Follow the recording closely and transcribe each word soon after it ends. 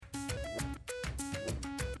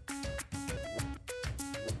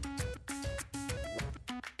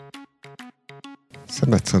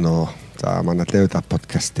Сайн байцгаана уу. За манай Level Up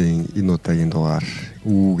podcast-ийн энэ удаагийн дугаар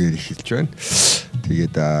үүгээр эхэлж байна.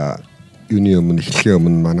 Тэгээд юуны эхлэхийн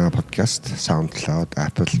өмнө манай podcast SoundCloud,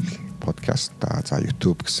 Apple Podcast, за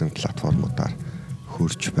YouTube гэсэн платформудаар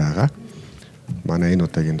хөрж байгаа. Манай энэ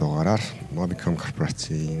удаагийн дугаараар Mobicom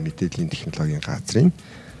корпорацийн мэдээллийн технологийн газрын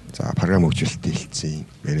за програм хөгжүүлэлтийн хэлтсийн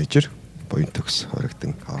менежер Буян Төгс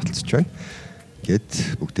хоригдсон оролцож байна.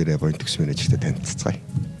 Гэт бүгдээрээ Буян Төгс менежертэй танилццгаая.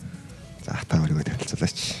 За та өөрийгөө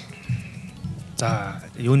танилцуулаач. За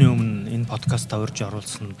юуны өмнө энэ подкаст урьж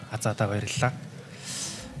оруулсанд азаадаа баярлалаа.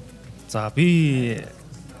 За би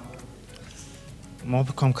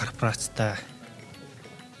Mobicom корпорацтай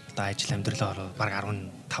ажил амьдралаа ороод бараг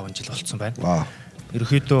 15 жил болцсон байна.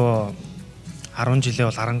 Ерөнхийдөө 10 жилээ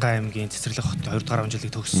бол Арангаа аймгийн Цэцэрлэг хотын 2 дахь 10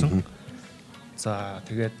 жилийг төгссөн. За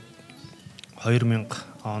тэгээд 2000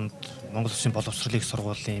 онд Монгол Улсын боловсролын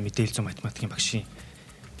сургуулийн мэдээлэл зүйн математикийн багшийн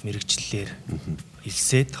мэрэгчлэлээр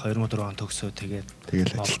элсээд 2004 онд төгсөө тэгээд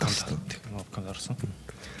Mobicom орсон.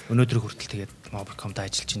 Өнөөдөр хүртэл тэгээд Mobicom-д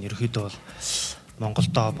ажиллаж байна. Ерөнхийдөө бол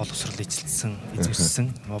Монголдо боловсрол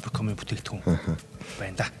эзэмшсэн Mobicom-ийн бүтээгдэхүүн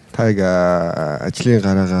байна да. Та яг ажлын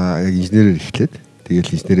гараагаа яг инженерээр эхлээд тэгээд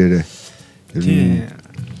инженерээрээ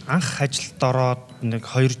анх ажилд ороод нэг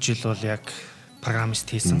 2 жил бол яг программист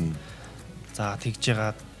хийсэн. За тэгж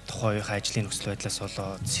байгаа тухайынхаа ажлын нөхцөл байдлаас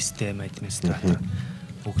болоод систем администратор,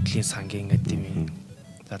 бүгдлийн сангийн админ,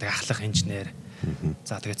 за тэгээ ахлах инженер,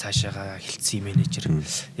 за тэгээ цаашаага хэлтсийн менежер.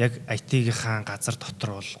 Яг IT-гийнхаа газар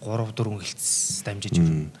дотор бол 3-4 хэлтс дамжиж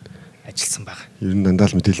ажилласан байгаа. Ер нь дандаа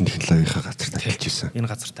л мэдээллийн технологийнхаа газарт ажиллаж байсан. Энэ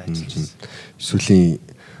газарт ажиллаж байсан. Сүүлийн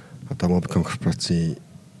одоо Mobicom корпорацийн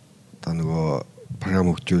одоо нөгөө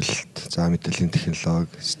програм хөгжүүлэлт, за мэдээллийн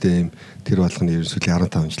технологи, систем тэр болгоны ер нь сүүлийн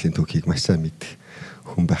 15 жилийн түүхийг маш сайн мэдэх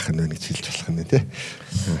хүн байх нь гэж хэлж болох нь тий.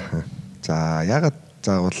 За ягаад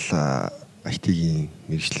заавал IT-ийн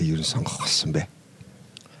мэргэжлийг ер нь сонгох болсон бэ?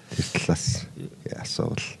 Тэр талаас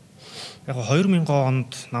асуувал. Яг 2000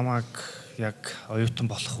 онд намайг яг оюутан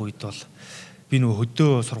болох үед бол би нөгөө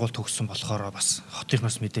хөдөө сургууль төгссөн болохоор бас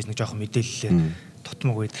хотынхноос мэдээж нэг жоохон мэдээлэлээр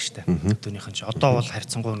тутмаг байдаг штэ. Өдөөнийхэн чи одоо бол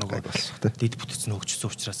харьцангуй нөгөө дэд бүтцэн хөгжсөн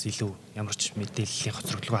учраас илүү ямар ч мэдээллийн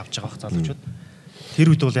хоцроглого авч байгаа залуучууд. Тэр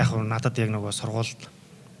үед бол яг надад яг нөгөө сургуульд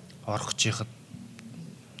орох чихад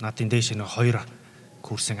надын дээш нэг 2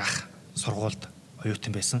 курсын ах сургуульд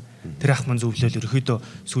оюутан байсан. Тэр ах маань зөвлөөл ерөөхдөө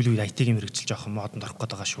сүүлийн үед IT-ийн мэрэгжил жоохон модонд орох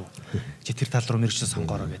гээд байгаа шүү. Чи тэр тал руу мэрэгжил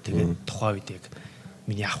сонгоороо гэдэг. Тэгээд тухайн үед яг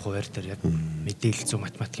миний ах хуваар дээр яг мэдээлэл зүйн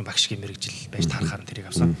математикийн багшгийн мэрэгжил байж таарахаар тэрийг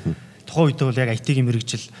авсан. Тухайн үед бол яг IT-ийн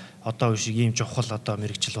мэрэгжил одоо шиг ийм чухал одоо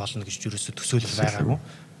мэрэгжил болно гэж юусоо төсөөлөл байгаагүй.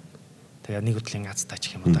 Тэгээ нэг хөдлийн азтай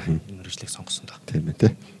ч юм уу та энэ мэрэгжлийг сонгосон доо. Тийм ээ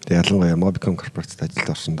тий. Тэгээ ялангуяа Mobicom корпорацид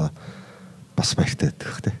ажилд орсондоо бас баяртай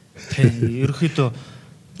байдаг тий. Тийм ерөөхдөө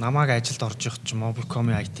намайг ажилд орж явах чинь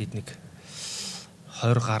Mobicom-ийн IT-д нэг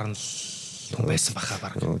 20 гаруй хүн байсан баха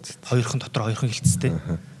баг. Хоёрхан дотор хоёрхан хэлцтэй.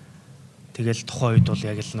 Тэгэл тухайн үед бол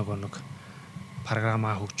яг л нэг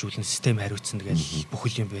програмаа хөгжүүлэн систем хариуцсан тэгэл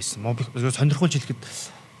бүхэл юм байсан. Сонирхолж хэлэхэд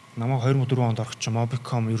намайг 2004 онд орох чинь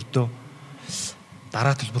Mobicom ердөө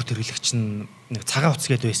дараа төлбөрт хэрэглэгч нь нэг цагаан утас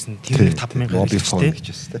гээд байсан. Тэр нэг 5000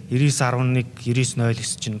 хэрэглэгчтэй. 9911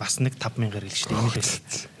 9909 чинь бас нэг 5000 хэрэглэгчтэй юм л байсан.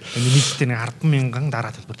 Энэ нийтдээ нэг 100000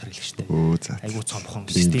 дараа төлбөрт хэрэглэгчтэй. Айгуу цомхон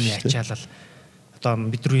системийн ачаалал одоо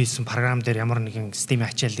бид рүү хийсэн програм дээр ямар нэгэн системийн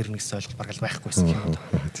ачаалал ирнэ гэсэн ойлголт бараг л байхгүйсэн юм.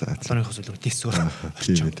 Одооныхоос илүү тестсөөр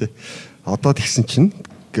тийм тий. Одоо тэгсэн чинь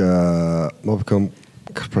Mobicom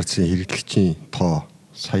корпорацийн хэрэглэгчийн тоо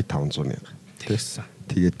сая 500,000 тэгсэн.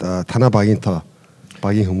 Тэгээд танаа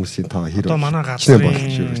багийн хүмүүсийн тоо хэр одоо манай газрын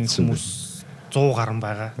хүмүүс 100 гаруй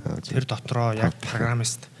байгаа. Тэр дотроо яг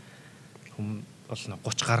программист хүн бол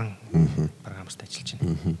 30 гаруй программист ажиллаж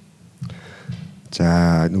байна.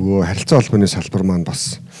 За нөгөө харилцаа холбооны салбар маань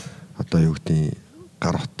бас одоо юу гэдгийг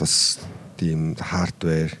гар утас тийм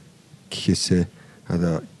хардвер гэхээсээ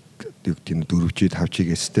одоо юу гэдгийг 4G 5G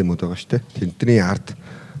системүүд байгаа шүү дээ. Тэдний ард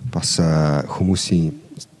бас хүмүүсийн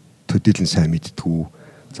төдийлөн сайн мэдтгүү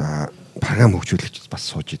за програм хөгжүүлэгч бас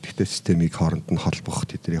сууж идэх те системийг хооронд нь холбох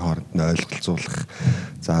тэдний хооронд нь ойлголцуулах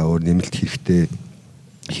за өөр нэмэлт хэрэгтэй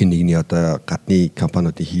хин нэгний одоо гадны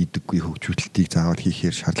компаниудын хийдэггүй хөгжүүлэлтийг заавал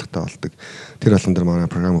хийхээр шаардлагатай болдог. Тэр болгон дээр манай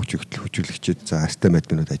програм хөгжүүлэгчид за систем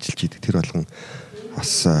админууд ажиллаж идэг. Тэр болгон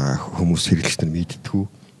бас хүмүүс хэрэглэгч нар мэдтгүү.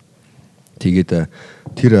 Тэгээд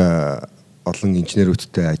тэр олон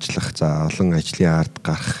инженерүүдтэй ажиллах за олон ажлын ард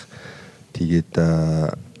гарах тэгээд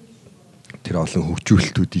тэр олон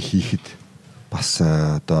хөгжүүлэлтүүдийг хийхэд бас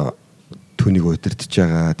одоо түүнийг удирдах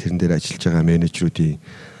байгаа тэрэн дээр ажиллаж байгаа менежерүүдийн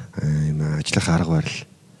юм ажлах арга барил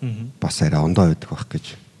бас арай ондоо байдаг байх гэж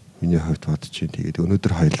миний хувьд бодож байна. Тэгээд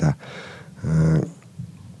өнөөдөр хоёлаа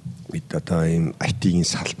одоо ийм IT-ийн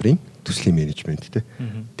салбарын төслийн менежмент те.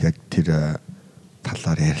 Яг тэр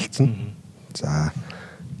талаар ярилцсан. За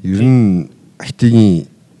ер нь IT-ийн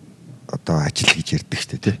одоо ажил гэж ярьдаг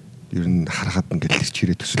шүү дээ те. Ер нь харахад ингээд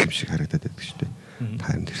чирээ төсөл юм шиг харагдаад байдаг шүү дээ.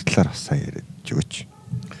 Та энэ тэр талаар бас сайн яриад өгөөч.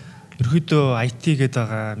 Ерөөдөө IT гэдэг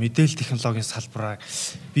байгаа мэдээлэл технологийн салбараа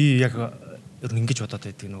би яг ер нь ингэж бодоод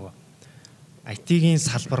байдаг нөгөө IT-ийн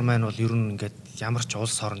салбар маань бол ер нь ингээд ямар ч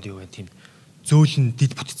улс оронд юу гэх тийм зөөлөн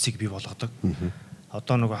дид бүтцийг бий болгодог.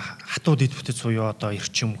 Одоо нөгөө хатуу дид бүтц буюу одоо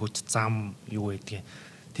эрчим хүч зам юу гэдгийг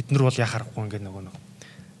тэд нар бол яхахгүй ингээд нөгөө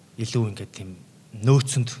илүү ингээд тийм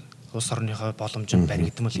нөөцөнд улс орныхоо боломжинд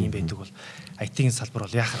баригдмал юм байдаг бол IT-ийн салбар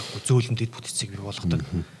бол яхахгүй зөөлөн дид бүтцийг бий болгодог.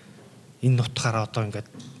 Энэ нутгаараа одоо ингээд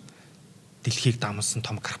дэлхийг дамсан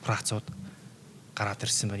том корпорациуд гараад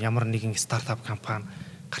ирсэн байна. Ямар нэгэн стартап компани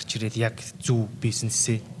гарч ирээд яг зөв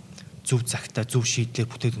бизнесээ зөв цагтаа зөв шийдлээр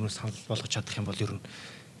бүтээгдэхүүнээ санал болгож чадах юм бол ер нь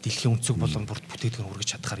дэлхийн өнцөг болон бүрд бүтээгдэхүүн хүргэж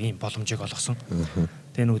чадхаар ийм боломжийг олгосон.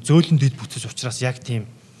 Тэгээ нөгөө зөөлөн дэд бүтц учраас яг тийм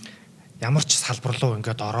ямар ч салбар руу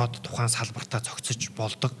ингээд ороод тухайн салбартаа цогцож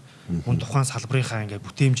болдог. Мөн тухайн салбарынхаа ингээд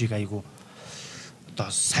бүтээмжийг айгүй одоо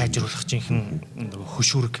сайжруулах жинхэнэ нөгөө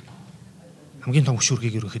хөшүүрэг хамгийн том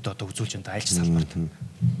хөшүүргийг ерөнхийдөө одоо үзүүлж байна айлч салбарт.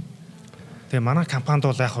 Тэгээ манай компанид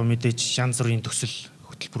бол яг мэдээж янз бүрийн төсөл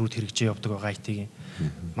хөтөлбөрүүд хэрэгжиж явдаг байгаа IT-ийн.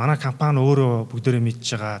 Манай компани өөрөө бүгдээрээ мэдж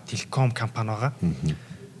байгаа телеком компани байгаа.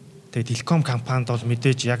 Тэгээ телеком компанид бол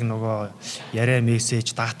мэдээж яг нөгөө яриа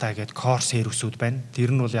мессеж, дата гэдэг core сервисүүд байна.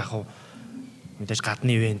 Тэр нь бол яг мэдээж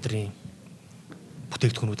гадны вендорын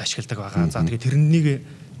бүтээгдэхүүнүүд ашигладаг байгаа. За тэгээ тэрнийг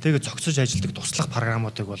тэгээ зохицож ажилладаг туслах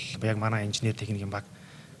програмуудыг бол яг манай инженер техникийн баг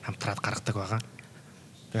хамтраад гаргадаг байгаа.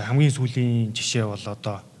 Тэгээ хамгийн сүүлийн жишээ бол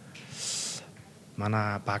одоо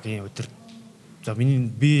манай багийн өдөр за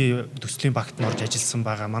би төслийн багт орж ажилласан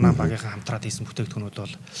байгаа. Манай багийнхаа хамтраад хийсэн бүтээгдэхүүнүүд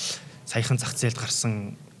бол саяхан зах зээлд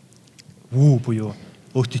гарсан Woo буюу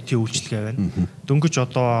OTT үйлчилгээ байна. Дөнгөж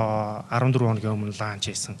одоо 14 хоногийн өмнө ланч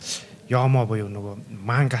хийсэн Yomo буюу нөгөө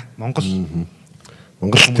манга Монгол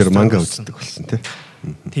тэр манга үздэг болсон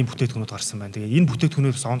тийм бүтээгдэхүүнүүд гарсан байна. Тэгээ энэ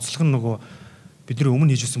бүтээгдэхүүнээс онцлог нь нөгөө бидний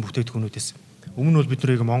өмнө хийжсэн бүтээгдэхүүнүүдээс өмнө бол бид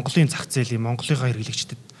нэрийг Монголын зах зээлийн Монголынхаа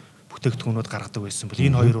хэрэглэгчдэд бүтээгдэхүүнүүд гаргадаг байсан бол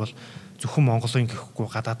энэ хоёр бол зөвхөн Монголын гэхгүй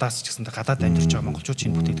гадаадаас ч гэсэн гадаад амьдарч байгаа монголчууд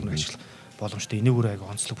чинь бүтээгдэхүүн ашиглах боломжтой. Энийг өөрөө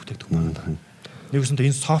аяга онцлог бүтээгдэхүүн байна. Нэгсэндээ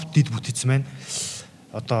энэ софт дид бүтц маань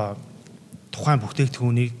одоо тухайн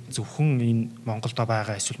бүтээгдэхүүнийг зөвхөн энэ Монголд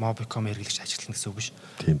байгаа эсвэл Mobicom хэрэглэгч ашиглах гэсэн үг биш.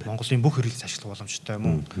 Монголын бүх хэрэглэгч ашиглах боломжтой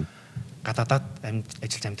мөн гадаадад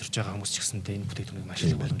ажиллаж амьдарч байгаа хүмүүс ч гэсэндээ энэ бүтээгдэхүүнийг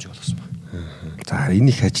ашиглах боломжийг олгосон байна. За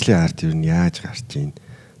энэ их ажлын ард ер нь яаж гарч ийн?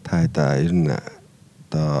 Та ер нь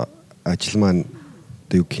одоо ажил маань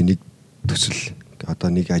одоо нэг төсөл одоо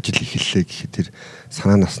нэг ажил эхэллээ гэхэд тэр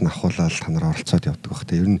санаанаас нь ахуулаад та нар оролцоод явдаг бах.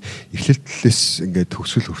 Тэ ер нь эхлэлтлээс ингээд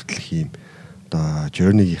төсөл хүртэлх юм одоо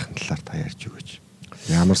journey-ийн талаар та ярьж өгөөч.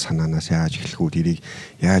 Ямар санаанаас яаж эхлэх үү, тэрийг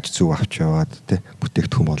яаж зөв авч яваад тэ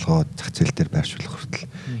бүтээгдэхүүн болгоод зах зээл дээр байршуулах хүртэл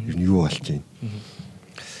ер нь юу болж байна?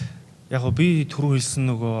 Яг би түрүү хэлсэн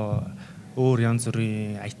нөгөө өөр янз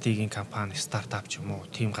бүрийн IT-ийн компани, стартап ч юм уу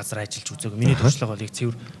тийм газар ажиллаж үзээг. Миний туршлага бол яг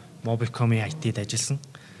цэвэр Mobicom-ийн IT-д ажилласан.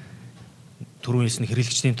 Түрүү хэлсэн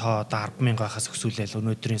хэрэглэгчдийн тоо одоо 10,000 байхаас өсүүлээл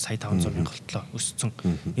өнөөдрийн сая 500,000 болтлоо өссөн.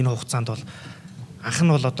 Энэ хугацаанд бол анх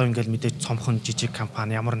нь бол одоо ингээл мэдээж цомхон жижиг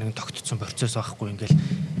компани ямар нэгэн тогтцсон процесс байхгүй ингээл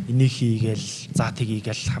энийг хийгээл за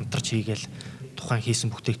тгийгээл хамтарч хийгээл тухайн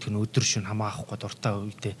хийсэн бүтээгдэхүүн өдөр шөнө хамаахгүй дуртай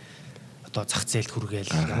үедээ одоо зах зээлд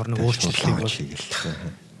хүргээл ямар нэг өөрчлөлтийг бол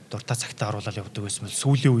дуртай цагтаа оруулаад явдаг байсан бол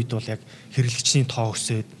сүүлийн үед бол яг хэрэглэгчдийн тоо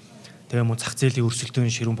өсөөд тэгээ мөн зах зээлийн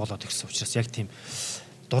өрсөлдөөний ширүүн болоод ирсэн учраас яг тийм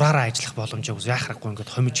дураараа ажиллах боломжийг яахрахгүй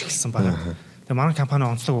ингээд хомиж эхэлсэн байгаа. Тэгээ манай компани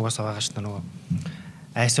онцлог угаасаа байгаа шүү дээ нөгөө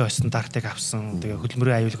ISO стандартыг авсан. Тэгээ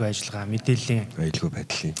хөдөлмөрийн аюулгүй ажиллагаа, мэдээллийн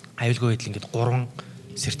аюулгүй байдлын ингээд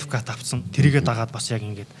 3 сертификат авсан. Тэрийгээ дагаад бас яг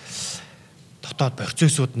ингээд дотоод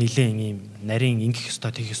процессууд нэлээд ийм нарийн ингэх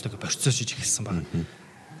ёстой, тэгэх ёстой гэх процесс хийж эхэлсэн байна.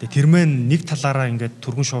 Тэгээ тэр мэн нэг талаараа ингээд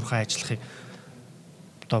түргэн шуурхай ажиллахыг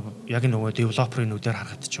одоо яг нөгөө девелоперын нүдээр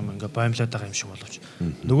харахад ч юм ингээд боомлоод байгаа юм шиг боловч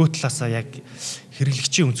нөгөө талаасаа яг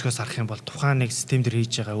хэрэглэгчийн өнцгөөс харах юм бол тухайн нэг систем дээр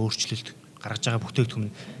хийж байгаа өөрчлөлт гаргаж байгаа бүтээгдэхүүн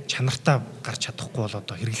чанартай гарч чадахгүй бол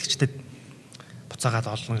одоо хэрэглэгчдэд буцаагаад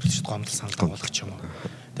олон хэрэглэгчд гомдол санал болгох юм уу.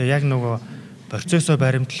 Тэгээ яг нөгөө процессоо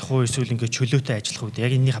баримтлах уу эсвэл ингээд чөлөөтэй ажиллах үед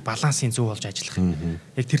яг энэний балансын зөв болж ажиллах.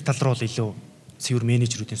 Яг тэр тал руу л илүү цэвэр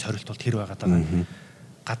менежерүүдийн сорилт бол тэр байгаад байгаа.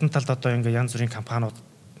 Гадна талд одоо ингээд янз бүрийн компаниуд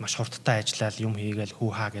маш хурдтай ажиллаад юм хийгээл хүү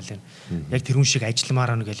хаа гэлээ. Яг тэрүүн шиг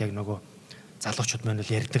ажилламаар нь гэл яг нөгөө залуучууд маань л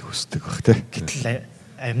ярьдаг өсдөг баг тий. Гэтэл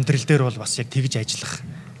амьдрал дээр бол бас яг тэгж ажиллах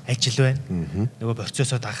ажил байна. Нөгөө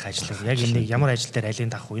процессоо дагах ажил. Яг энийг ямар ажил дээр алийг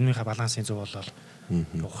дагах вэ? Энийхээ балансын зөв болол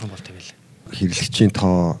явах юм бол тэгэл. Хэрэглэгчийн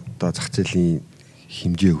тоо одоо зах зээлийн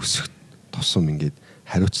хэмжээ өсөх тусам ингээд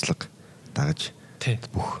хариуцлага дагаж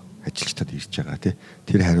бүх ажилчдад ирж байгаа тий.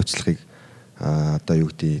 Тэр хариуцлагыг одоо юу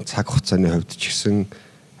гэдэг цаг хугацааны хувьд ч гэсэн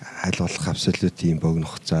аль болох абсолют ийм богино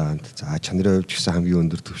хугацаанд за чанарын хувьд ч гэсэн хамгийн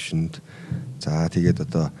өндөр түвшинд за тэгээд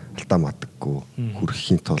одоо алдаа мадаггүй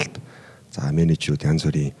хүрэхийн тулд за менежерүүд янз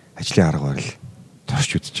бүрийн ажлын арга барил турш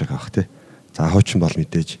үзэж байгаа бах тий. За хуучин бол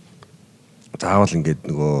мэдээж заавал ингээд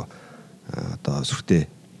нөгөө одоо сүртэй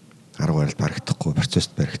арга барил баригдахгүй, процесс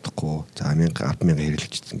баригдахгүй за 1000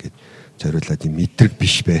 хэрэглэгчд ингээд зориулаад юм мэдрэг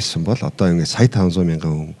биш байсан бол одоо ингээд сая 500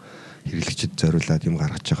 мянган хүн хэрэглэгчд зориулаад юм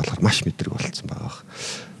гаргаж байгаа болохоор маш мэдрэг болцсон байгаа.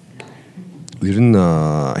 Ер нь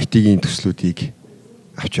IT-ийн төслүүдийг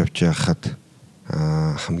авч явж байхад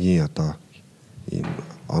хамгийн одоо ийм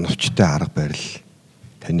оновчтой арга барил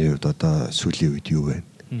таны хувьд одоо сүүлийн үед юу вэ?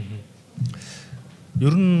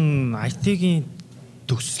 Ер нь IT-ийн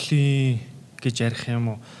төслийн гэж ярих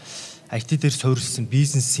юм уу? IT дээр суурилсан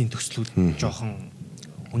бизнесийн төслүүд жоохон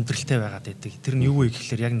өндөрлөлтэй байгаад байдаг. Тэр нь юу вэ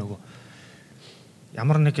гэхээр яг нөгөө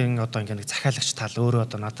ямар нэгэн одоо ингээ нэг захиалагч тал өөрөө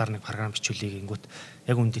одоо надаар нэг програм бичүүлээ гингүүт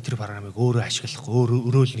яг үндэ тэр програмыг өөрөө ашиглах,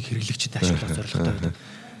 өөрөө л нэг хэрэглэгчдэд ашиглах зорилготой байдаг.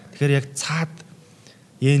 Тэгэхээр яг цаад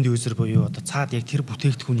end user буюу одоо цаад яг тэр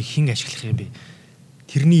бүтээгдэхүүнийг хэн ашиглах юм бэ?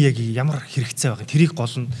 Тэрний яг ямар хэрэгцээ байгаа. Тэрийг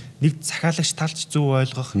гол нь нэг захиалагч талч зөв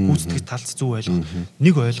ойлгох, гүйцэтгэгч талч зөв ойлгох,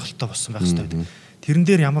 нэг ойлголттой болсон байх хэрэгтэй байдаг. Тэрэн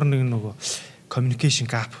дээр ямар нэгэн нөгөө communication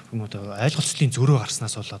gap юм уу ойлголцлын зөрөө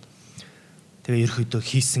гарснаас болоод тэгээ ерөөдөө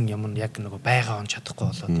хийсэн юм нь яг нөгөө байгаа он чадахгүй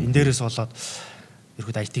болоод энэ дээрээс болоод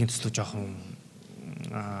ерөөд IT-ийн төслөө жоохон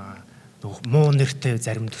нөгөө муу нэртэй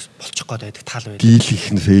зарим болчих гээд байдаг тал байдаг. Дийл их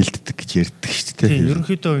нь фейлддэг гэж ярьдаг шүү дээ. Тийм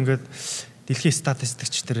ерөнхийдөө ингээд дэлхийн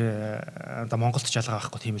статистикч тэр одоо Монголд ч ялгаа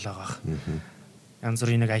байхгүй тийм л байгаа. Янз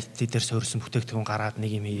бүрийн нэг IT дээр суурилсан бүтээгдэхүүн гараад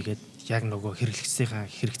нэг юм хийгээд яг нөгөө хэрэглэгчдийн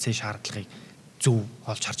хэрэгцээ шаардлагыг зөв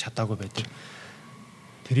олж харж чадаагүй байдаг.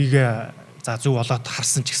 Тэрийг за зөв болоод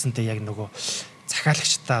харсан ч гэсэнтэй яг нөгөө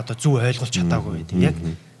захиалагчдаа одоо зөв ойлгуулж чадаагүй байдаг. Яг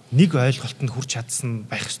нэг ойлголтод хүрч чадсан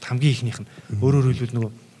байх хэрэгтэй. Хамгийн ихнийх нь өөрөөр хэлбэл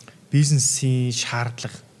нөгөө бизнесийн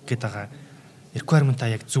шаардлага гэдэг байгаа requirement-а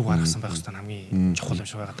яг зөв гаргасан байх хэрэгтэй хамгийн чухал юм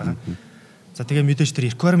шиг байгаа. За тэгээ мэдээж тэр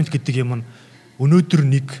requirement гэдэг юм нь өнөөдөр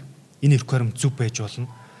нэг энэ requirement зөв байж болно.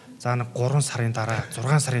 За нэг 3 сарын дараа 6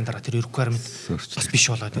 сарын дараа тэр requirement бас биш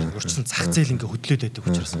болоод урьдчилан зах зээл ингээ хөдлөөд байдаг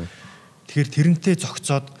учраас тэгэхээр тэрнтэй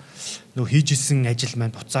зохицоод нөө хийжсэн ажил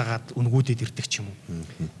маань буцаагаад үнгүүдэд ирдэг ч юм уу.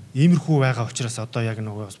 Иймэрхүү байгаа учраас одоо яг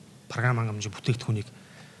нөгөө програм хангамжийн бүтээгдэхүүнийг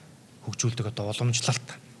хөгжүүлдэг одоо уламжлалт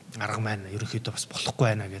арга маань ерөнхийдөө бас болохгүй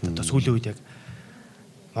байна гэдэг. Одоо сүүлийн үед яг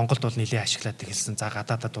Монголд бол нэлээд ашиглаад эхэлсэн. За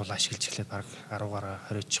гадаадад бол ашиглаж эхлээд баг 10-аар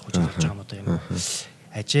 20 30 болж байгаа юм одоо юм.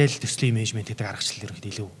 Ажил төслийн менежмент гэдэг аргачлал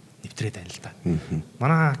ерөнхийдөө илүү нэвтрээд байна л да.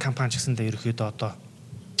 Манай компани ч гэсэндээ ерөнхийдөө одоо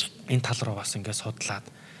энэ тал руу бас ингээд судлаад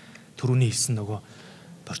түрүүний хэлсэн нөгөө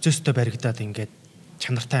процесстэй баригдаад ингээд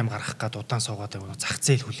чанартай юм гаргах гад удаан суугаад байгаа зах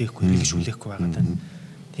зээл хүлээхгүй, хэрэглэж хүлээхгүй байгаа тань.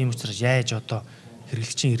 Тийм учраас яаж одоо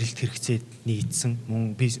хэрэглэгчийн эрэлт хэрэгцээд нийцсэн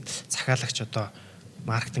мөн би захиалагч одоо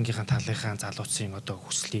маркетингийнхаа талынхаа залуучсын одоо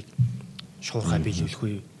хүслийг шуурхай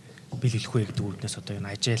биелүүлэх вэ гэдэг үүднээс одоо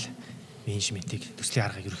энэ ажил менежментийг төслийн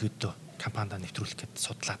аргыг ерөөхдөө компанида нэвтрүүлэх гэдээ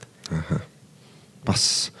судлаад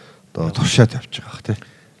бас одоо туршаад явж байгаа бах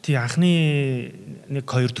тий анхны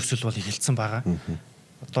 1-2 төсөл бол эхэлсэн байгаа.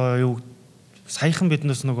 Одоо юу саяхан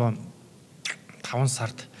биднээс нөгөө 5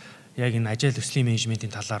 сард яг энэ ажил төслийн менежментийн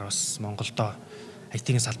талаар бас Монголдо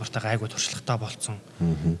IT-ийн салбартаа айгуу туршлагатай болцсон.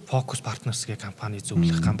 Focus Partners гэх компани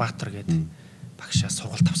зөвлөх Ганбаатар гэдэг багшаас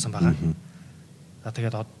сургалт авсан байгаа. За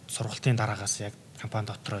тэгээд сургалтын дараагаас яг компани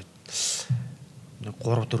дотроо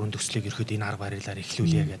 3-4 төслийг ерөөд энэ арга барилаар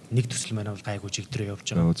эхлүүлье гэдэг. Нэг төсөл маань бол гайгүй чигдрээ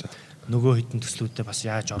явж байгаа. Нөгөө хэдэн төслүүдэд бас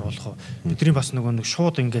яаж оруулах вэ? Бидний бас нөгөө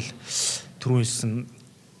шууд ингээл түрүүнсэн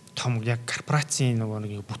том яг корпорацийн нөгөө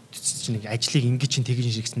нэг бүтц нэг ажлыг ингэж чинь тэгж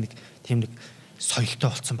шигсэн нэг тийм нэг соёлтой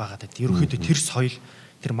болцсон байгаа даа. Ерөнхийдөө тэр соёл,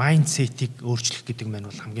 тэр майндсетийг өөрчлөх гэдэг маань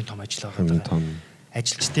бол хамгийн том ажил байгаа.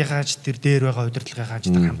 Ажилчдынхаа ч тэр дээр байгаа удирдлагынхаа ч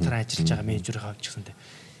тэр хамтран ажиллаж байгаа менежерийнхаа ч гэсэнтэй.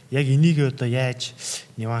 Яг энийг одоо яаж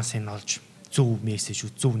нюансыг олж зөв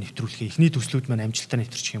мессеж, зөв нэвтрүүлэх. Эхний төслүүд маань амжилттай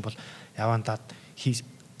нэвтэрчих юм бол явандаад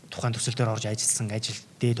тухайн төсөл дээр орж ажилласан ажил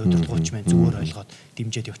дээд удирдлагууч маань зүгээр ойлгоод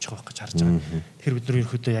дэмжиж явчих байх гэж харж байгаа. Тэгэхээр бид нар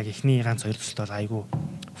ерөнхийдөө яг эхний ганц 2 төсөлд бол айгүй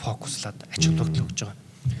фокуслаад ач холбогдол өгж байгаа.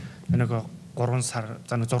 Нэг 3 сар,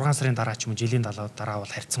 за 6 сарын дараа ч юм уу жилийн дараа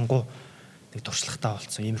бол харьцангуй нэг туршлагатай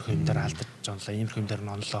болсон. Иймэрхүү юм дээр алдаж жонлоо, иймэрхүү юм дээр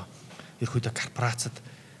нонлоо. Ерөнхийдөө корпорацид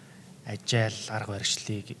ажил арга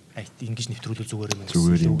барилыг ингэж нэвтрүүлэх зүгээр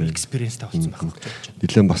юм байна. Experience-тай болсон байх гэж бодож байна.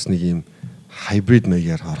 Нилээн бас нэг юм hybrid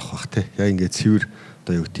маягаар орох бах тий. Яг ингээд цэвэр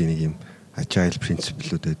одоо юу гэдэг нэг юм agile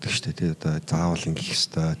принциплүүд байдаг шүү дээ. Тий одоо заавал ингэх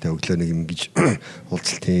ёстой. Тэ өглөө нэг юм гэж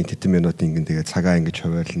уулзалтын тэдэн минут ингэн тэгээ цагаа ингэж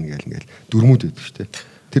хуваарлна гэл ингээл дүрмүүд байдаг шүү дээ.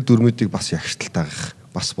 Тэр дүрмүүдийг бас ягшталтайгах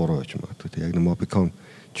бас буруу байж магадгүй. Тэг яг нэг Mobicom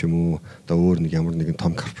ч юм уу одоо өөр нэг ямар нэгэн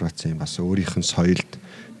том корпорацийн бас өөрийнх нь соёлд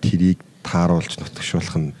тэрийг тааруулж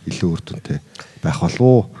нутагшуулах нь илүү үр дүнтэй байх болов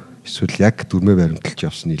уу? Эсвэл яг дүрмээ баримталж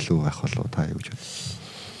явсан илүү байх болов уу? Та юу гэж бодож байна?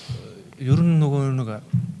 Ер нь нөгөө нэг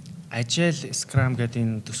Agile Scrum гэдэг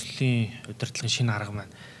энэ төслийн удирдлагын шинэ арга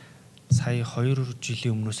маань сая 2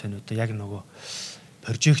 жилийн өмнөөс нь одоо яг нөгөө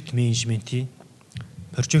Project Management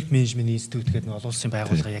Institute гэдэг нэг олон улсын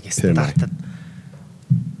байгууллага яг стандартад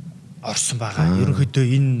орсон байгаа. Ерөнхийдөө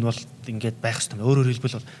энэ бол ингээд байх ёстой. Өөрөөр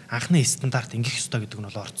хэлбэл анхны стандарт ингэх ёстой гэдэг нь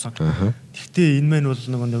бол орцсон. Гэхдээ энэ маань бол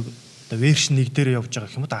нөгөө одоо вершн 1 дээр явж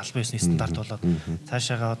байгаа юм уу? Албан ёсны стандарт болоод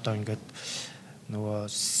цаашаага одоо ингээд нөгөө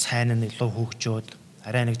сайн нь илүү хөгжөөд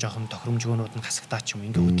арай нэг жоохон тохиромжгөөнүүд нь хасагдаач юм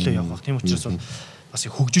ингээ хөдлөө явах. Тийм учраас бол бас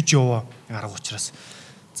хөгжиж яваа арга учраас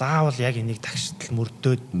заавал яг энийг тагшдал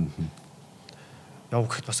мөрдөөд явах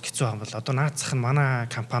гэхэд бас хэцүү байгаа юм бол одоо наацх нь манай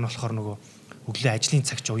компани болохоор нөгөө өглөө ажлын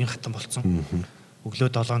цаг чи уян хатан болцсон. Өглөө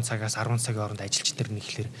 7 цагаас 10 цагийн хооронд ажилч нар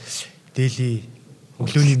нэхлээр daily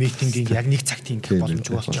өглөөний митингийн яг 1 цагт ингэх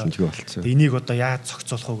боломжгүй болчихоо. Энийг одоо яаж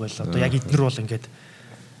зохицуулах вэ гэвэл одоо яг эднэр бол ингээд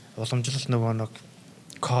уламжлалт нөгөө нэг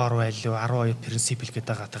core value 12 principle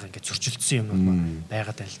гэдэг гатайгаа ингээд зөрчилдсөн юм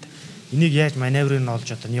байгаад байна л да. Энийг яаж маневрыг нь олж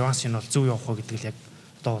одоо нюансыг нь бол зөв явах вэ гэдэг л яг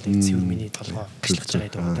одоо бол энэ цэвэр миний толгой гэрчлэж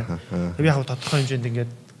байгаа юм да. Тэг яг тодорхой хэмжээнд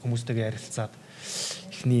ингээд хүмүүстэйгээ ярилцаад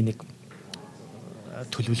эхний нэг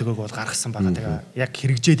төлөвлөгөөг бол гаргасан байгаа. Тэгээ яг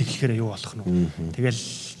хэрэгжээд эхлэхээр юу болох нь вэ? Тэгэл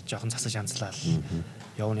жоохон засаж янзлаа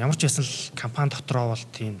явна. Ямар ч байсан л компани дотроо бол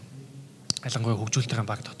тийм ялангуяа хөгжүүлэлтийн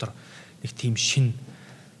баг дотор нэг тийм шин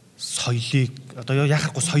соёлыг одоо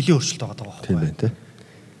яхахгүй соёлын өөрчлөлт байгаа даа байхгүй юу?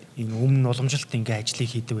 Энэ өмнө уламжлалт ингээ ажлыг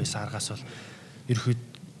хийдэг байсан аргаас бол ерөөд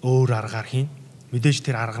өөр аргаар хийн. Мэдээж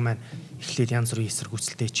тэр арга маань эхлээд янз бүрийн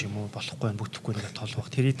эсэргүүцэлтэй ч юм уу болохгүй байх, бүтэхгүй нэг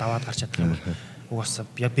толгох. Тэрийг даваад гарч чадах юм бол угаасаа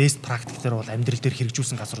best practice дээр бол амьдрал дээр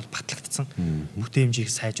хэрэгжүүлсэн газар бол батлагдсан. Бүтээн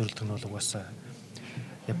хэмжээг сайжруулдаг нь бол угаасаа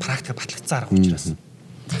практик батлагдсан арга учраас.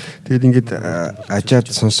 Тэгэд ингээд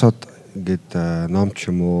ажаад сонсоод ингээд ном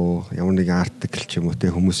ч юм уу ямар нэгэн артикл ч юм уу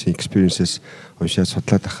те хүмүүсийн experiences уншаад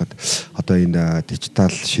судлаад байхад одоо энэ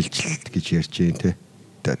дижитал шилжилт гэж ярьж байна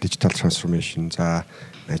те digital transformation за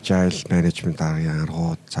agile management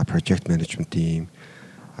аргууд за project management team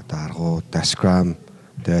одоо аргууд Scrum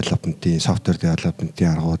development-ийн software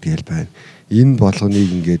development-ийн аргууд гээл байна. Энэ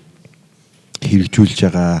болгоныг ингээд хэрэгжүүлж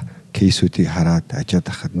байгаа кейсүүдийг хараад ажаад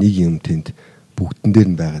байхад нэг юм тэнд бүгдэн дээр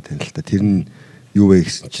нь байгаа тань л та тэр нь юу вэ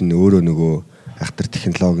гэсэн чинь өөрөө нөгөө ахтар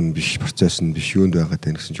технологи нь биш процесс нь биш юунд байгаа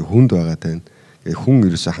тань гэсэн чинь хүнд байгаа тань. Хүн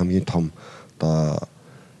ерөөсөө хамгийн том одоо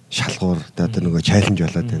шалгуур одоо нөгөө чаленж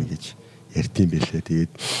болоод байна гэж ярьдсан байлээ.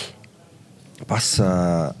 Тэгээд бас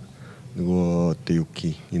нөгөө одоо юу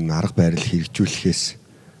гэх энэ арга барил хэрэгжүүлэхээс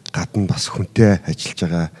гадна бас хүнтэй ажиллаж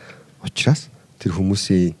байгаа учраас тэр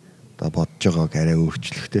хүмүүсийн бодож байгааг арай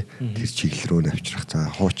өөрчлөхтэй тэр чиглэл рүү навчрах. За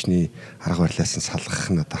хуучны арга барилаас нь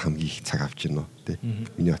салгах нь одоо хамгийн их цаг авч байна уу тий.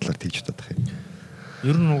 Миний бодлоор тэгж бодох юм.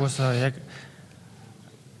 Ер нь угаасаа яг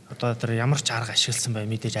одоо тэр ямар ч арга ашигласан бай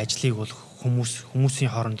мэдээж ажлыг бол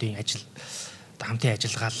хүмүүсийн хоорондын ажил хамтын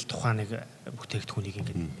ажиллагаал тухайн нэг бүтээгдэхүүнийг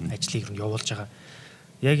ингээд ажлыг ер нь явуулж байгаа.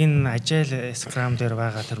 Яг энэ Agile Scrum дээр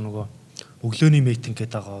байгаа тэр нөгөө өглөөний митинг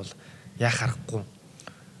гэдэг байгаа бол яах аргагүй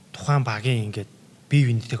тухайн багийн ингээд бие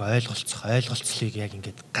биентэйг ойлголцлыг яг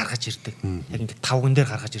ингээд гаргаж ирдэг. Яг ингээд тавган дээр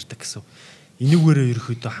гаргаж ирдэг гэсэн. Энүүгээрээ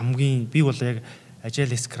ерөөхдөө хамгийн би бол яг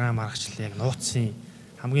Agile Scrum аргачлал яг нууцын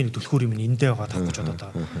хамгийн нэг түлхүүр юм эндээ байгаа тах гэж бодоод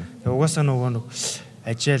байгаа. Тэгээ угаасаа нөгөө нэг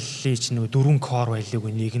Agile-ийн чинь нөгөө 4 core value-г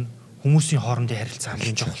нэг нь хүмүүсийн хоорондын харилцаа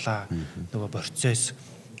хамгийн чухлаа. Нөгөө процесс,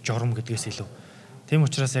 журам гэдгээс илүү. Тийм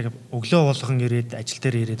учраас яг өглөө болгон ирээд ажил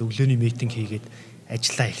дээр ирээд өглөөний митинг хийгээд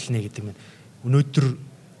ажиллаа эхлэнэ гэдэг нь өнөөдөр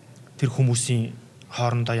тэр хүмүүсийн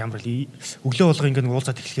хоорондоо ямар өглөө болгон ингээд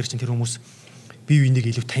уулзаад эхлэхээр чинь тэр хүмүүс бие биенийг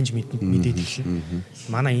илүү таньж мэдээд эхэлнэ.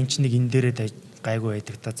 Манай эн чинь нэг энэ дээрээ гайгүй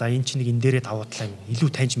байдаг та. За эн чинь нэг энэ дээрээ давуудлаа илүү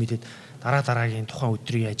таньж мэдээд дараагийн тухайн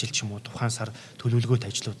өдрийн ажил ч юм уу тухайн сар төлөвлөгөөт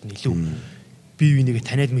ажлууд нь илүү бие биенийг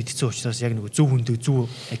таниад мэдсэн учраас яг нэг зөв хүндээ зөв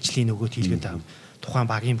ажлын нөгөөд хийлгээд байгаа. Тухайн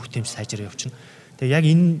багийн бүтээмж сайжраа явчихна. Тэгээ яг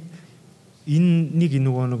энэ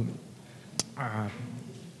нөгөө нэг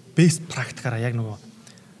best practice-аараа яг нөгөө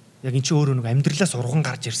яг эн чинь өөрөө нэг амьдралаас урган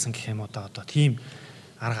гарч ирсэн гэх юм уу одоо тийм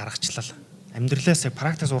арга аргачлал амьдралаас яг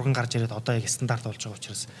практикаас урган гарч ирээд одоо яг стандарт болж байгаа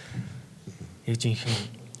учраас яг жинхэнэ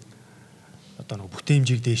одоо нэг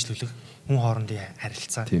бүтээмжийг дээшлүүлэх, хүн хоорондын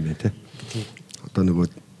харилцаа. Тийм ээ тий. Гэдгийг Одоо нөгөө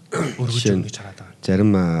өргөж өгнө гэж хараад байгаа.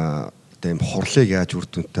 Зарим одоо юм хурлыг яаж үр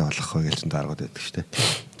дүнтэй олох вэ гэж даргууд байдаг шүү дээ.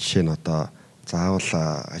 Жишээ нь одоо заавал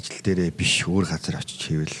ажил дээрээ биш өөр газар очиж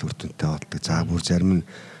хийвэл үр дүнтэй болдог. За бүр зарим нь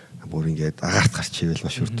бүр ингээд агаарт гарч хийвэл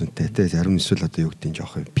маш үр дүнтэй тий. Зарим нь эсвэл одоо юу гэдэг нь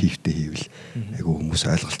жоох пивтэй хийвэл айгүй хүмүүс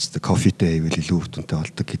ойлголцдог. Кофетэй хийвэл илүү үр дүнтэй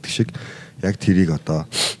болдог гэдэг шиг яг тэрийг одоо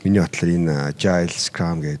миний бодлоор энэ Agile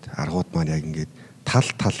Scrum гэдэг аргууд маань яг ингээд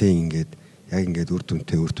талын ингээд яг ингээд үр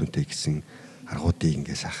дүнтэй гэсэн аргуудыг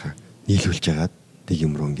ингээд сайхан нийлүүлж ягаад нэг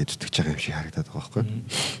юм руу ингээд зүтгэж байгаа юм шиг харагдаад байгаа байхгүй.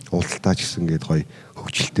 Уулзалтаа ч гэсэн ингээд гоё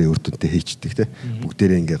хөгжилтэй үр дүнтэй хийждэг те.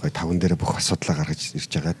 Бүгдээрээ ингээд гоё таван дээр бүх асуудлаа гаргаж ирж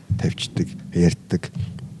байгаа тавьчдаг, ярьдаг.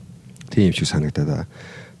 Тийм юм шиг санагдаад байгаа.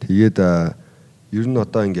 Тэгээд ер нь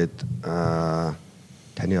одоо ингээд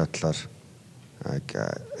таны бодлоор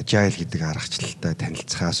Agile гэдэг аргачлалтай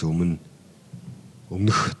танилцахаас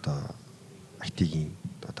өмнөх одоо IT-ийн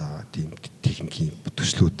одоо тийм техникийн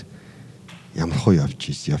төслүүд ямар хөө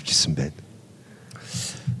явжсэн байна.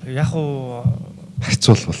 Яг уу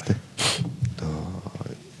харьцуулбал те.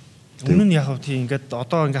 Өмнө нь яг уу тийм ингээд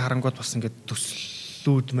одоо ингээд харангууд бас ингээд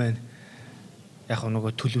төслүүд маань яг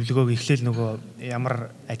нөгөө төлөвлөгөөг эхлээл нөгөө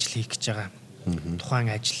ямар ажил хийх гэж байгаа.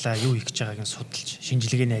 Тухайн ажиллаа юу хийх гэж байгааг нь судалж,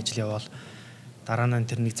 шинжилгээний ажил явуул. Дараа нь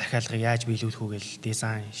тэрнийг захиалгыг яаж биелүүлэх үү гэж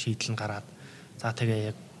дизайн шийдэл нь гараад за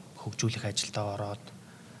тэгээ яг хөгжүүлэх ажилдаа ороод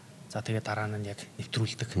за тэгээ дараа нь яг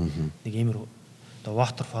нэвтрүүлдэг. Нэг иймэр одоо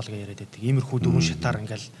waterfall гэж яриад байдаг. Иймэрхүү дөрвөн шатаар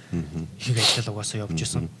ингээл их ажил угаасаа явж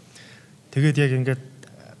исэн. Тэгээд яг ингээд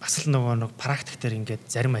бас л нөгөө практик дээр ингээд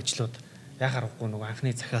зарим ажлууд яг харахгүй нөгөө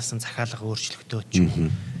анхны захиалсан захиалга өөрчлөгдөж ч юм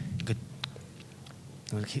ингээд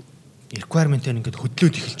requirement-ээр ингээд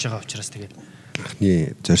хөдлөөд эхэлж байгаа учраас тэгээд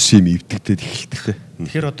анхны зорьсон юм эвдэгдээд эхэлдэг.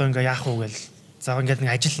 Тэгэхээр одоо ингээ яах вэ гээл за ингээд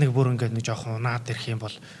нэг ажил нэг бүр ингээд нэг жоохон наад ирэх юм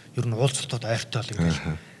бол ер нь уулзалтууд ойртол ингээд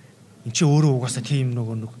эн чи өөрөө угаасаа тийм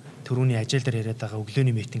нөгөө төрөүний ажил дээр яриад байгаа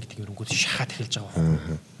өглөөний митинг гэдэг юм өнгөд шахаад эхэлж байгаа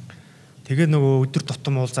байна. Тэгээд нөгөө өдөр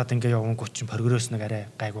тутам уулзаад ингээ явангууд чинь прогресс нэг арай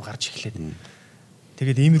гайгүй гарч эхлээд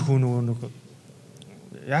тэгээд иймэрхүү нөгөө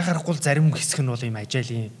яг харахгүй зарим хэсэг нь бол ийм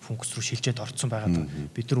ажиалын функц руу шилжээд орцсон байгаа даа.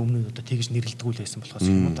 Бид нар өмнө нь одоо тэгж нэрлэлдэггүй л байсан болохоос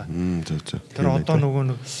юм да. Тэр одоо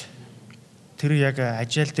нөгөө тэр яг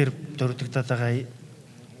ажил дээр дурддагдаад байгаа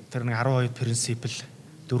тэр нэг 12 принципл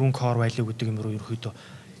 4 core value гэдэг юм руу ерөөхдөө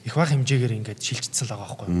их бага хэмжээгээр ингээд шилжчихсэн л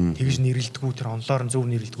байгаа байхгүй. Тэгж нэрлэлдэггүй тэр онлоор нь зөв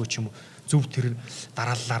нэрлэлдэггүй ч юм уу зөв тэр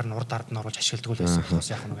дараалалаар нь урд ард нь оруулж ашигладаг л байсан болохоос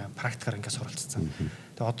яг нэг практикаар ингээд суралцсан.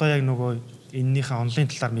 Тэгээ одоо яг нөгөө эннийхээ онлайн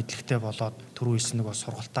талаар мэдлэгтэй болоод түрүү хэлсэн нөгөө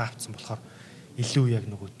сургалтаа авцсан болохоор илүү яг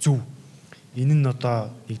нөгөө зөв энэ нь одоо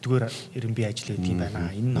нэгдүгээр эрен бие ажил гэдэг юм байна.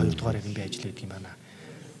 Энэ нь хоёрдугаар эрен бие ажил гэдэг юм байна.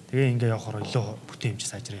 Тэгээ ингээ явахаар илүү бүтээн хэмжээ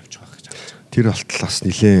сайжраа явж байгаа гэж харж байгаа. Тэр болтол бас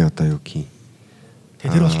нилээн одоо юу гин.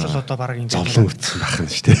 Тэгээ тэр болтол одоо бараг ингээ зовлон үтсэн байх нь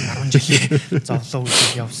шүү дээ. 10 жилийн зовлон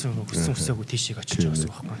үтсэж явсан хүссэн хүсээгүй тийшээ очиж байгаа гэсэн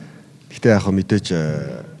үг байхгүй. Гэхдээ яг хөө мэдээж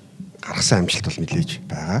гаргасан амжилт бол нилээж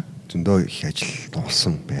байгаа. Зөндөө их ажил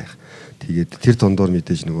дуулсан байх. Тэгээд тэр дундуур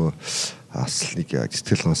мэдээж нөгөө бас нэг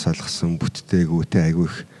сэтгэл гонсойлгосон бүтдээгүүтэй айгүй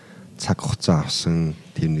их цаг хугацаа авсан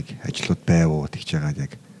тийм нэг ажлууд байв уу тэгж байгаа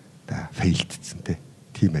яг фейлдсэн те.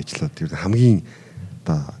 Тийм ажлууд ер нь хамгийн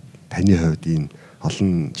одоо таны хувьд энэ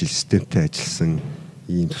олон жил системтэй ажилласан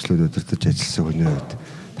ийм төслүүд удирдах ажилласан хүний хувьд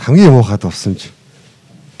хамгийн муухайд болсон ч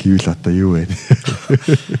гэвэл одоо юу вэ?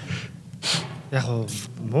 Яг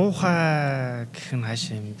муухай гэх нь хааш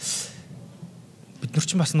юм. Бид нар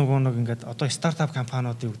ч бас нөгөө нэг ингээд одоо стартап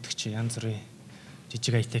компаниудын үүдэг чи янз бүрийн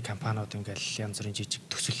жижиг IT компаниуд ингээл янз бүрийн жижиг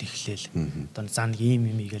төсөл эхлээл одоо заа нэг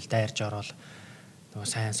ийм юм игээл дайрж ороод нөгөө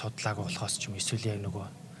сайн судлаагүй болохоос ч юм эсвэл яг нөгөө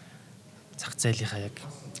зах зээлийнхаа яг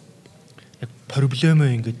проблемөө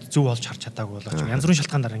ингээд зөв олж харж чадаагүй болооч янз бүрийн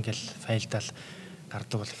шалтгаанаар ингээл фейлдал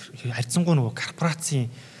гардаг бол хайцсангуу нөгөө корпорацийн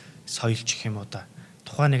соёл ч гэх юм уу да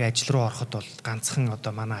тухайн нэг ажил руу ороход бол ганцхан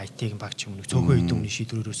одоо манай IT-ийн баг ч юм уу цөөхөн хэдэн хүний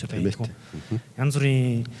шийдвэрөөсөө байдгүй. Янз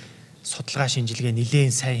бүрийн судалгаа шинжилгээ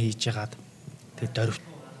нэлээд сайн хийж ягаад тэгээд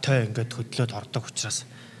дөрвтэй ингээд хөдлөөд ордог учраас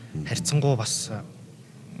харьцангуй бас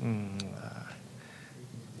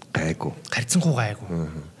гайгүй.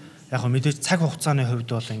 Яг мэдээж цаг хугацааны хувьд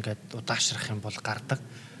бол ингээд удаашрах юм бол гардаг.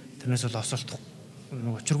 Тэрнээс бол осолт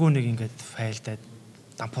нэг өчргөө нэг ингээд файлдаад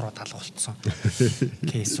дампуураа талгуулсан.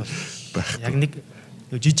 Кейс бол яг нэг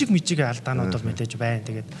жижиг алдаанууд бол мэдээж байна.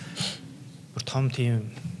 Тэгээд бүр том тийм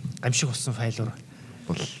гамшиг болсон файлуур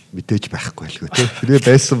бол мэдээж байхгүй байлгүй тийм. Тэгээ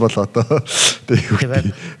байсан бол одоо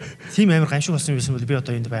тийм амар гамшиг болсон байсан бол би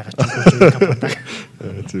одоо энд байгаа ч компанид.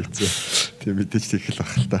 Зүг. Тийм мэдээж тийх л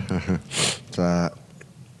баг л та. За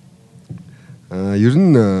ер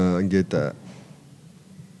нь ингээд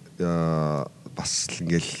бас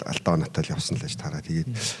ингээл алдаа оноотой явсан л гэж тараа. Тэгээд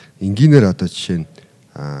энгийнээр одоо жишээ нь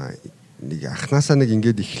нэг анханасаа нэг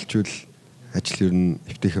ингээд эхэлжүүл ажил ер нь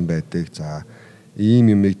эвтэйхэн байдаг. За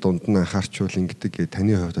ийм юмыг дунд нь анхаарчвал ингэдэг гэ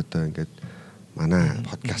таны хувьд одоо ингээд манай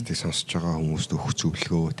подкастыг сонсож байгаа хүмүүст өгөх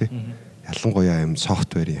зөвлөгөө тий. Ялангуяа юм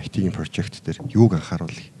софтверийн IT-ийн project дээр юуг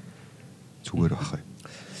анхааруулъя зүгээр байх вэ?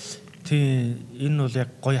 Тий, энэ бол яг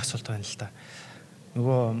гоё асуулт байна л да.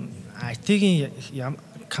 Нөгөө IT-ийн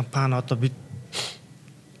компани одоо бид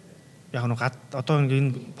яг нэг одоо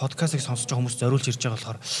энэ подкастыг сонсож байгаа хүмүүс зориулж ирж байгаа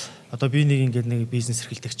болохоор одоо би нэг ингээд нэг бизнес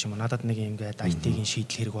эрхэлдэг ч юм уу. Надад нэг ингээд IT-ийн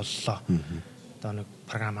шийдэл хэрэг боллоо. Одоо нэг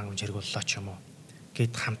програм хангамж хэрэг боллоо ч юм уу.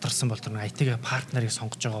 Гэт хамтарсан бол тэр IT-ийн партнерыг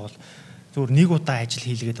сонгож байгаа бол зүгээр нэг удаа ажил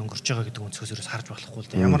хийлгээд өнгөрч байгаа гэдэг өнцгөөс харж болохгүй л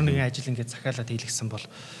дээ. Ямар нэгэн ажил ингээд захиалаад хийлгсэн бол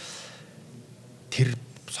тэр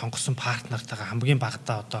сонгосон партнертайгаа хамгийн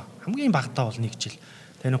багадаа бол 1 жил.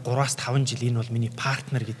 Тэгээ нэг 3-5 жил энэ бол миний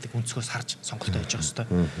партнер гэдэг өнцгөөс харж сонголтоо хийж байгаа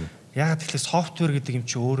хэвээр. Яг тэгэхээр софтвер гэдэг юм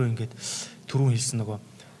чи өөрөө ингээд түрүүн хэлсэн нөгөө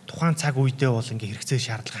тухайн цаг үедээ бол ингээд хэрэгцээ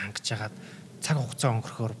шаардлага хангаж хагаад цаг хугацаа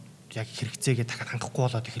өнгөрөхөөр яг хэрэгцээгээ дахиад хангахгүй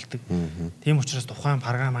болоод эхэлдэг. Тийм учраас тухайн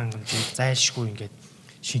програм хангамжийг зайлшгүй ингээд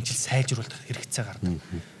шинжил сайжруулах хэрэгцээ гардаг.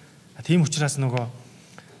 Тийм учраас нөгөө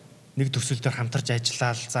нэг төсөл дээр хамтарч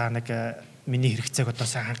ажиллаад за нэг миний хэрэгцээг одоо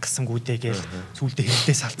сайн хангасангүй дээ гэж сүулдэ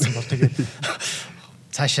хэрэгдээ салцсан бол тэгээд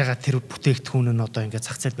цаашаага тэр бүтээгдэхүүн нь одоо ингээд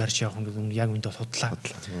зах зээл барьж явах гэдэг нь яг үндэ худлаа.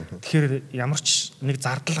 Тэгэхээр ямар ч нэг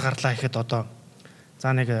зардал гарлаа гэхэд одоо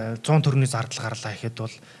за нэг 100 төгрөгийн зардал гарлаа гэхэд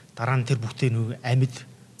бол дараа нь тэр бүтээн амьд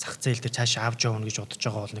зах зээл дээр цаашаа авч явна гэж бодож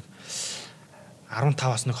байгаа бол нэг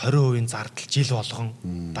 15-аас нэг 20% зардал жил болгон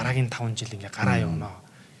дараагийн 5 жил ингээд гараа явна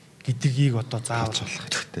гэдгийг одоо заавал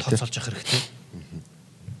тооцоолж явах хэрэгтэй.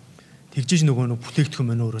 Тэгжиж нөгөө бүтээгдэхүүн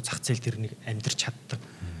мөн өөрөө зах зээл дээр нэг амьдрч чаддаг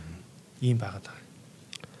ийм байгаад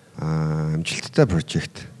байгаа. Амжилттай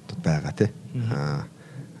project байгаа тий.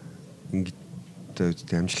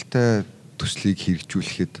 Ингээд амжилттай төслийг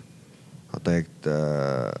хэрэгжүүлэхэд одоо яг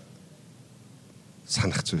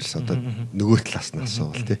санах зүйлс одоо нөгөө талаас нь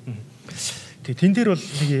асуувал тий. Тэгээ тэн дээр бол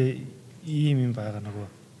нэг ийм юм байгаа нөгөө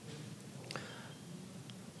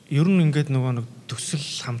ер нь ингээд нөгөө нэг төсөл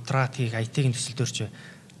хамтраад хийх IT-ийн төсөл дээр ч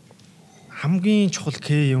хамгийн чухал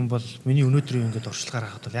кей юм бол миний өнөөдрийн ингээд орчилгаар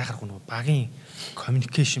хахад бол яхах нөгөө багийн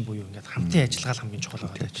communication буюу ингээд хамтын ажиллагаа хамгийн чухал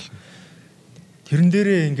байгаа. Тэрэн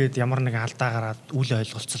дээрээ ингээд ямар нэг алдаа гараад үл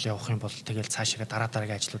ойлголцол явах юм бол тэгэл цаашаа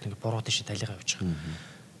дараагийн ажлууд ингээд буруу тийш талигаа явуучих.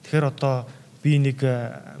 Тэгэхээр одоо би нэг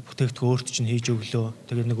бүтээгдэхүүн өөрт чинь хийж өглөө.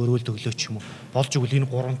 Тэгээд нэг өрөөлд өглөө ч юм уу. Болж өгвөл энэ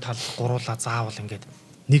гурван тал гуруула заавал ингээд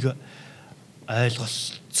нэг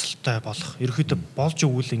ойлголцолтой болох. Ерөнхийдөө болж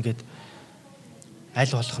өгвөл ингээд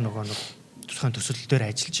аль болох нөгөө нэг тухайн төсөл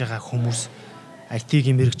дээр ажиллаж байгаа хүмүүс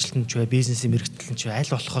IT-ийн мэрэгчлэн ч бай, бизнесийн мэрэгчлэн ч бай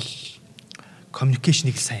аль болох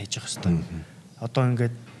communication-ыг сайн хийж явах хэрэгтэй. Одоо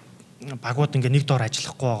ингээд багууд ингээд нэг доор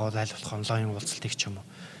ажиллахгүй байгаа бол аль болох онлайн уулзалтыг ч юм уу.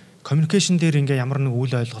 Communication дээр ингээд ямар нэг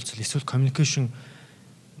үйл ойлголцол эсвэл communication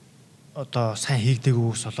одоо сайн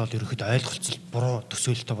хийгдэггүйс болоод ерөөхдөө ойлголцол буруу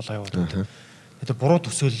төсөөлөлтөй болоо яваад. Тэгээд буруу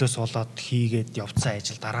төсөөллөөс болоод хийгээд явцсан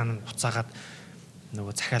ажил дараа нь буцаагаад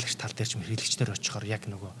нөгөө захиалагч тал дээр ч мэрэгчлэгчдэр очихоор яг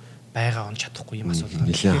нөгөө байгаа он чадахгүй юм асуудал.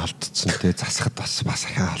 Нилээн алдсан те засахад бас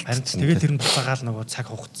алдсан. Тэгээд тэр нь буцаагаал нөгөө цаг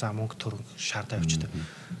хугацаа мөнгө төгрөг шаардаа явчихдаг.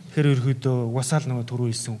 Тэгэхээр ерөөхдөө угаасаа л нөгөө түрүү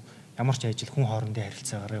хэлсэн ямар ч ажил хүн хоорондын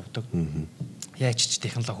харилцаагаар явдаг. Яаж ч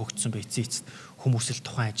технологи хөгжсөн бэ эцээц хүмүүс л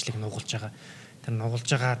тухайн ажлыг нугалж байгаа. Тэр нугалж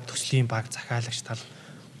байгаа төслийн баг захиалагч тал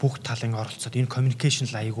бүх талын оролцоод энэ communication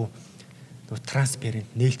л айгүй нөгөө transparent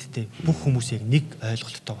нээлттэй бүх хүмүүс яг нэг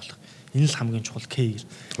ойлголттой болох. Энэ л хамгийн чухал кей.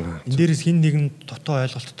 Энэ дээрээс хин нэгэн дутуу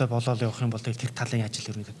ойлголттой болоод явах юм бол тэр талын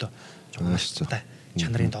ажил ерөнхийдөө жогоостой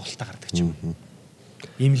чанарын тоглолттой гардаг ч юм.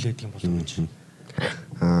 Ийм л байдаг юм болов уу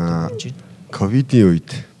гэж. Ковидын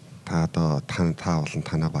үед та одоо та болон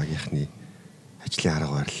танай багийнхны ажлын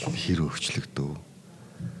арга барил хэр өөрчлөгдөв?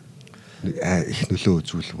 Их нөлөө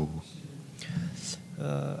үзүүлв үү?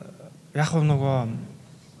 Яг нөгөө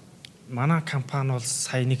манай компани бол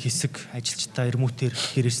сая нэг хэсэг ажилчдаа ремоутээр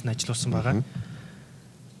гэрээс нь ажилласан байгаа.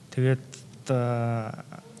 Тэгээд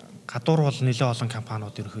гадуур бол нэлээд олон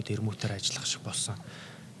компаниуд ерөөхдөө ремоутээр ажиллах шиг болсон.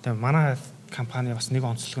 Тэгээд манай компани бас нэг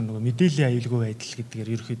онцлог нөгөө мэдээллийн аюулгүй байдал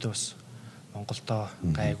гэдгээр ерөөхдөө бас Монголдо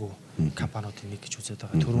гайгүй компаниудын нэг гэж үзээд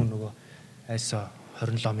байгаа. Түрүүн нөгөө ISO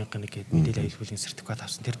 27001 гэдэг мэдээллийн аюулгүйн сертификат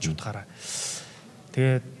авсан тэр чуудгаараа.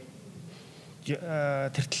 Тэгээд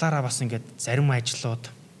тэр талаараа бас ингээд зарим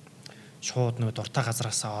ажлууд шууд нөгөө дуртай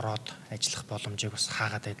газараасаа ороод ажиллах боломжийг бас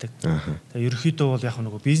хаагаад байдаг. Тэгээ ерөөхдөө бол яг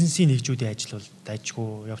нөгөө бизнесийн нэгжүүдийн ажил бол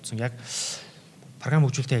дайжгүй явцсан. Яг програм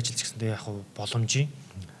хөгжүүлэлтийн ажил гэсэндээ яг боломжийн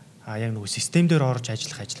яг нөгөө систем дээр орж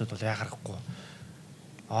ажиллах ажлууд бол яа харахгүй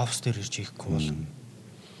офс дээр ирж хийхгүй бол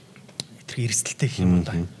тэр эрсдэлтэй гэх юм уу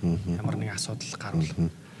да. Ямар нэгэн асуудал гарвал.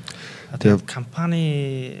 Тэгээд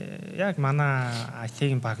компани яг манай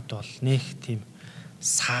IT-ийн багт бол нэг тийм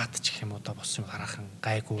саад ч гэх юм уу да бос юм хараахан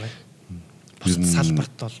гайгүй байна. Бус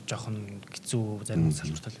салбарт бол жоохон хэцүү, зарим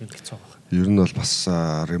салбарт бол хэцүү байгаа. Ер нь бол бас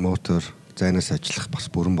ремотор зайнаас ажиллах бас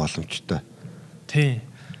бүрэн боломжтой. Тийм.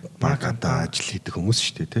 Багада ажил хийдэг хүмүүс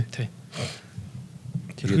шүү дээ, тий.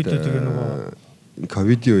 Тэрхүү тэгээ нөгөө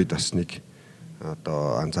ковидын үед бас нэг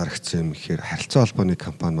одоо анзаарчихсан юм ихээр харилцаа холбооны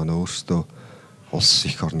компани манай өөрсдөө улс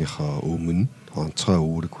их орныхоо өмнө онцгой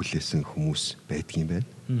үүрэг хүлээсэн хүмүүс байдгийн байна.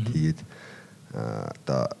 Тэгээд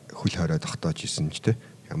одоо хөл хорой тогтоож исэн ч тий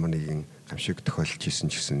ямар нэгэн гамшиг тохиолдож исэн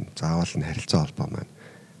ч гэсэн заавал нь харилцаа холбоо маань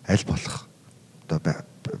аль болох одоо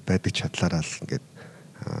байдаг чадлаараа л ингээд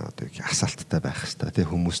одоо асаалттай байх хэрэгтэй тий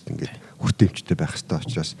хүмүүст ингээд хүртээмжтэй байх хэрэгтэй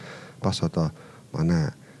учраас бас одоо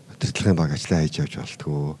манай удирдлагын баг ажиллаа хийж явж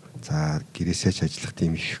болтгоо за гэрээсээ ч ажиллах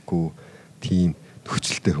тийм ихгүй тийм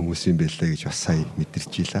нөхцөлтэй хүмүүс юм байлаа гэж бас сайн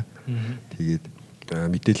мэдэрч илаа. Тэгээд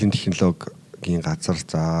мэдээллийн технологийн газар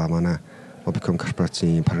за манай Mobicom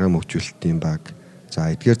корпорацийн програм хөгжүүлэлтийн баг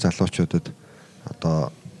за эдгээр залуучуудад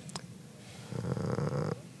одоо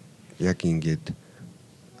яг ингээд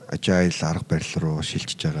agile арга барил руу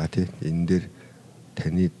шилжиж байгаа тий. Энэ дээр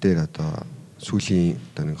таны дээр одоо сүүлийн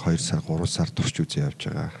одоо нэг 2 сар 3 сар турш үзээ явж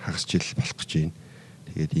байгаа. Хагас жил болох гэж байна.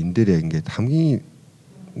 Тэгээд энэ дээр яг ингээд хамгийн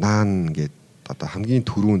наан ингээд одоо хамгийн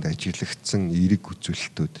түрүүнд ажиглагдсан эерэг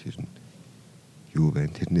үзүүлэлтүүд ер нь юу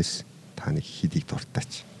байна? Тэрнээс та нэг хидийг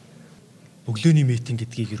дуртаач. Өглөөний митинг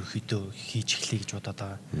гэдгийг ерөөхдөө хийж эхлэе гэж бодоод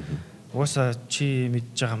байгаа. Угаасаа чи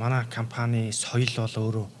мэдж байгаа манай компани соёл бол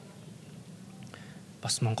өөрөө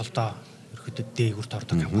бас Монголдо ерөөхдөө дээгүрт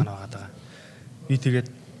ордог компани байгаа. Би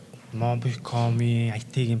тэгээд Mobicom-ийн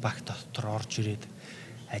IT-ийн багт дотор орж ирээд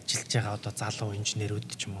ажиллаж байгаа одоо залуу инженерүүд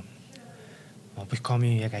ч юм уу.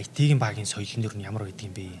 Mobicom-ийн яг IT-ийн багийн соёл нь ер нь ямар байдаг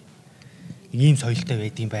юм бэ? Ийм соёлтой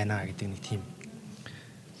байдığım байна гэдэг нэг тийм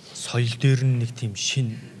соёл дээр нь нэг тийм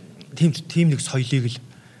шин тийм нэг соёлыг л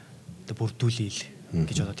одоо бүрдүүлээл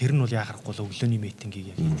гэж одоо тэр нь бол яхахгүй л өглөөний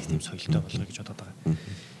митингийг яг хийх тийм соёлтой болгоё гэж бодоод байгаа.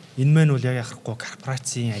 Энэ мань бол яг яхахгүй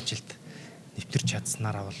корпорацийн ажилд нэвтэрч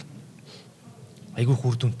чадсанараа бол айгүй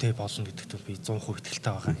хүр дүнтэй болно гэдэгт бол би 100%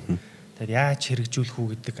 итгэлтэй байгаа. Тэгэхээр яаж хэрэгжүүлэх үү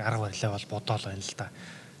гэдэг арга барилаа бол бодоол байна л да.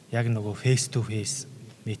 Яг нөгөө face to face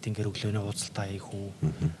митингээр өглөөний уулзалтаа хийх үү,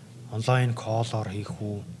 онлайн коллоор хийх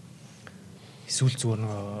үү, эсвэл зүгээр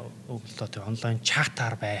нөгөө одоо онлайн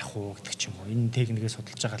чатаар байх уу гэдэг ч юм уу. Энэ техникээ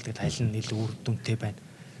судалж байгаа л тэгээд аль нь илүү үр дүнтэй байна.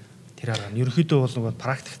 Тэр арга нь ерөнхийдөө бол нөгөө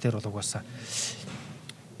практик дээр бол угаасаа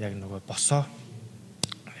яг нөгөө босоо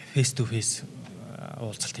face to face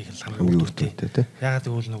уулзалт хийх нь хамгийн үр дүнтэй. Ягаад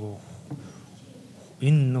гэвэл нөгөө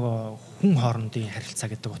энэ нөгөө хүн хоорондын харилцаа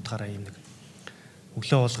гэдэг утгаараа юм нэг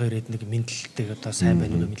өглөө болгоо ирээд нэг мэдлэлтэй одоо сайн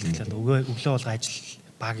байна уу мэдлэлтэй өглөө болгоо ажил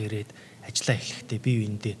баг ирээд ажиллаа эхлэхдээ би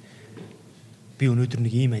үүндээ би өнөөдөр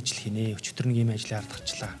нэг ийм ажил хийнэ, өчигдөр нэг ийм ажлыг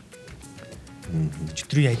ардгачлаа.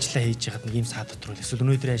 Өчигдрийн ажиллаа хийж яхад нэг ийм саад дотор л эсвэл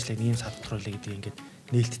өнөөдрийн ажлыг нэг ийм саад дотор л гэдэг ингээд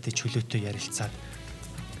нээлттэй чөлөөтэй ярилцаад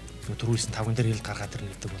түрүүлсэн тавган дээр хэл гаргаад ирнэ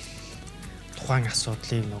гэдэг бол тухайн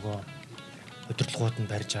асуудлыг нөгөө удирдлагууд нь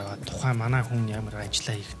барьж аваад тухайн манай хүн ямар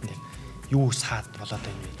ажиллаа хийхэд нэг юу саад болоод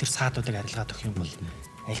байна вэ? Тэр саадуудыг арилгаад өгөх юм бол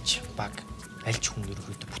альч баг, альч хүн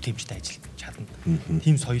ерөөхдөө бүтээмжтэй ажиллаж чадна.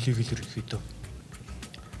 Тийм соёлыг л ерөөхдөө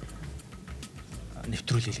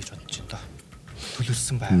нэвтрүүлээ гэж бодож байна доо.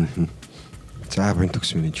 Төлөвлөсөн байна. За байн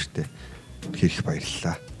төгс менежертэй хэрэг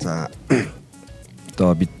баярлалаа. За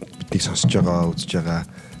одоо биднийг сонсож байгаа, үзэж байгаа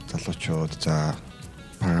залуучууд за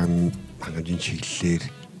програмын чиглэлээр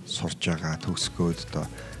сурж байгаа төгсгөөд одоо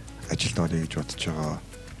ажилд орё гэж бодож байгаа.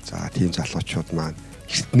 За тийм залуучууд маань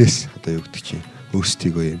эртнээс одоо юу гэдэг чинь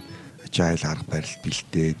өөрсдийгөө юм agile арга барил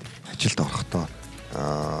бэлдээд ажилд орохдоо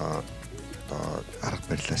одоо арга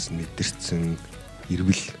барилаас мэдэрсэн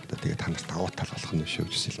ирвэл одоо тэгээ та нарт давуу тал болох нь шүү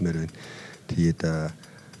гэж хэлмээр байна. Тэгээд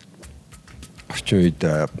орчин үед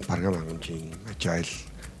програм хангамжийн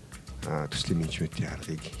agile төслийн менежментийн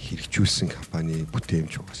аргыг хэрэгжүүлсэн компани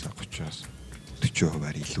бүтээмж угаасаа 30-аас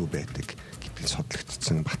 40%-аар илүү байдаг гэдгийг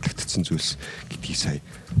судлагдсан, батлагдсан зүйлс гэдгийг сая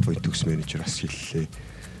point төгс менежер бас хэллээ.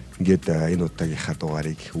 Ингээд энэ удаагийнхаа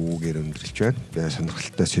дугаарыг үүгээр өндөрлж байна. Би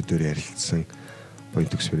сонирхолтой сэдвээр ярилцсан point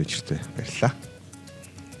төгс менежертэй баярлалаа.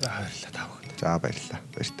 За баярлалаа та бүхэнд. За баярлалаа.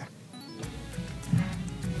 Баяр та.